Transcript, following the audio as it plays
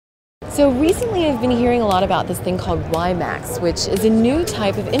So recently I've been hearing a lot about this thing called WiMax, which is a new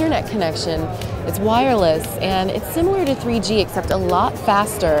type of internet connection. It's wireless and it's similar to 3G except a lot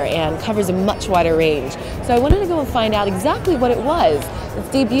faster and covers a much wider range. So I wanted to go and find out exactly what it was. It's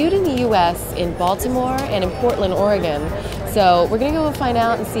debuted in the US in Baltimore and in Portland, Oregon. So we're going to go and find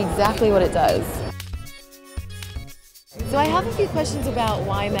out and see exactly what it does. So I have a few questions about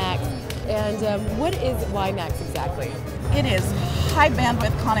WiMax, and what is WiMax exactly? It is high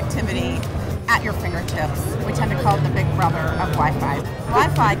bandwidth connectivity at your fingertips. We tend to call it the big brother of Wi-Fi.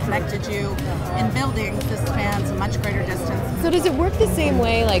 Wi-Fi connected you in buildings that spans a much greater distance. So does it work the same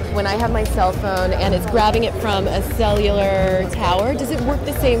way, like when I have my cell phone and it's grabbing it from a cellular tower? Does it work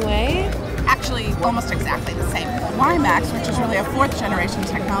the same way? Actually, almost exactly the same. WiMax, which is really a fourth generation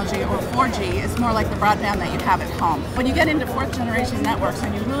technology, or 4G, is more like the broadband that you have at home. When you get into fourth generation networks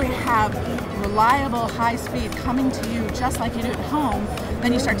and you really have reliable high speed coming to you just like you do at home,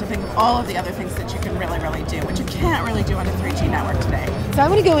 then you start to think of all of the other things that you can really do, which you can't really do on a 3G network today. So I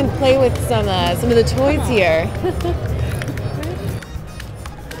want to go and play with some of the toys here.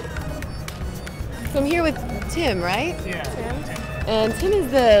 So I'm here with Tim, right? Yeah. Tim? And Tim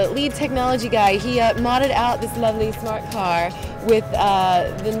is the lead technology guy. He modded out this lovely smart car with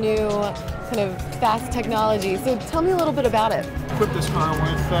the new kind of fast technology. So tell me a little bit about it. Equip this car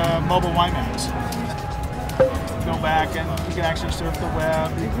with mobile WiMax. Go back and you can actually surf the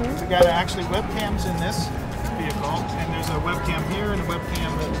web. We've got actually webcams in this vehicle, and there's a webcam here and a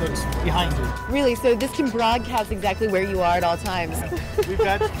webcam that looks behind you. Really? So this can broadcast exactly where you are at all times? We've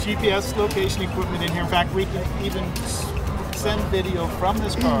got GPS location equipment in here. In fact, we can even send video from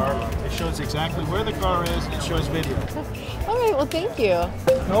this car. It shows exactly where the car is, and it shows video. All right, well, thank you.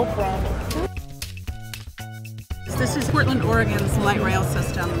 No problem. This is Portland, Oregon's light rail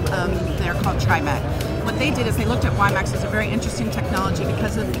system. They're called TriMet. What they did is they looked at WiMax as a very interesting technology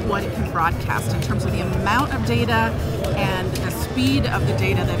because of what it can broadcast in terms of the amount of data and the speed of the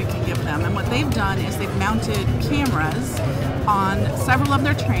data that it can give them. And what they've done is they've mounted cameras on several of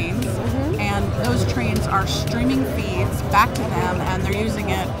their trains, and those trains are streaming feeds back to them, and they're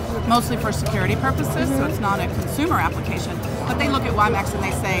using it mostly for security purposes, so it's not a consumer application. But they look at WiMax and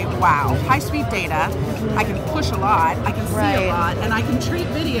they say, wow, high-speed data, I can push a lot, I can see a lot, and I can treat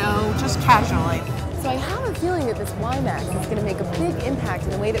video just casually. So I have a feeling that this WiMax is going to make a big impact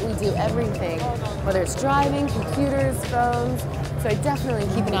in the way that we do everything, whether it's driving, computers, phones. So I definitely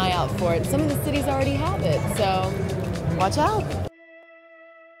keep an eye out for it. Some of the cities already have it, so watch out.